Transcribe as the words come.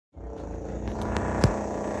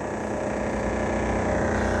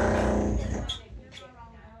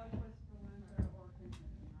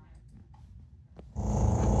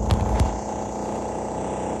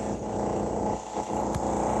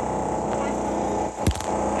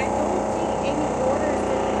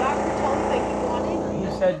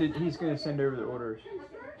He's gonna send over the orders.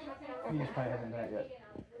 He just probably hasn't done it yet.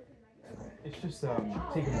 It's just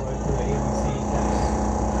taking blood for the A1C test.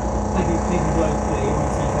 Taking blood for the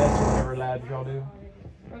A1C test or whatever labs y'all do.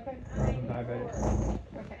 Okay. I'm diabetic.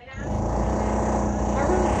 Okay. I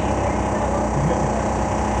really can't hear you that well.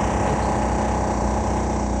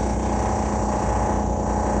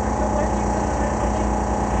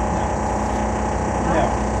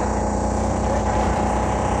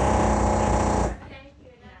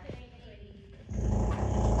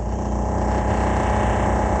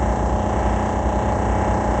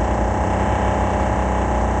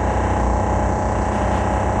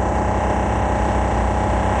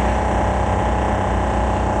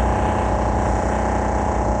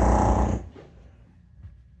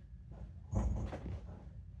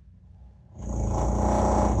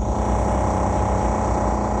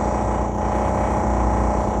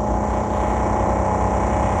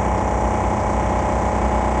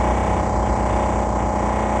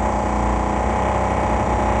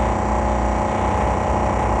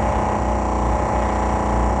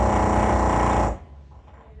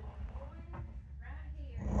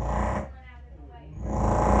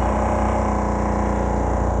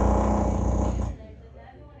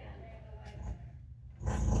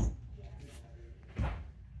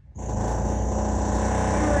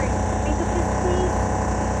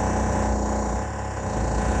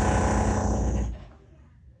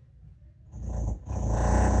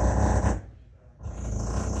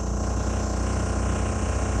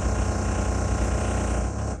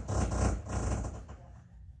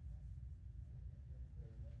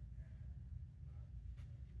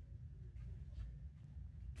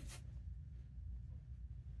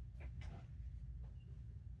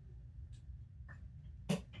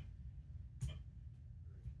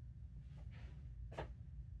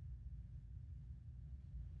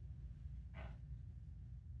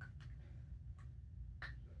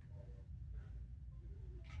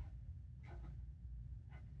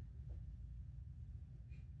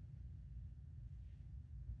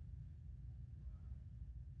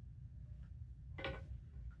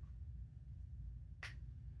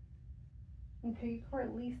 Okay, you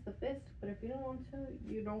can release the fist, but if you don't want to,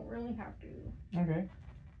 you don't really have to. Okay.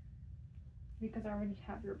 Because I already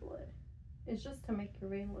have your blood. It's just to make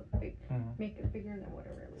your vein look big, make it bigger than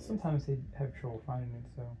whatever it is. Sometimes they have trouble finding it,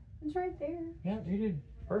 so. It's right there. Yeah, you did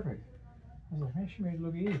perfect. I was like, man, she made it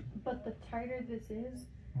look easy. But the tighter this is,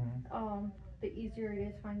 the easier it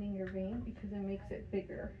is finding your vein because it makes it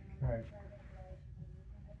bigger. Right.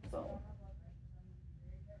 So.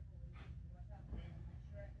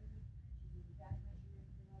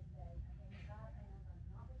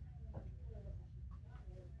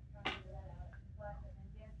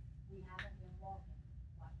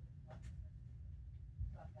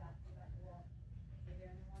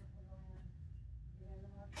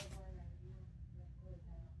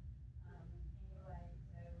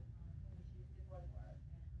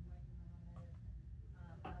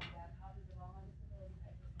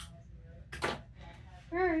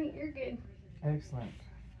 Alright, you're good. Excellent.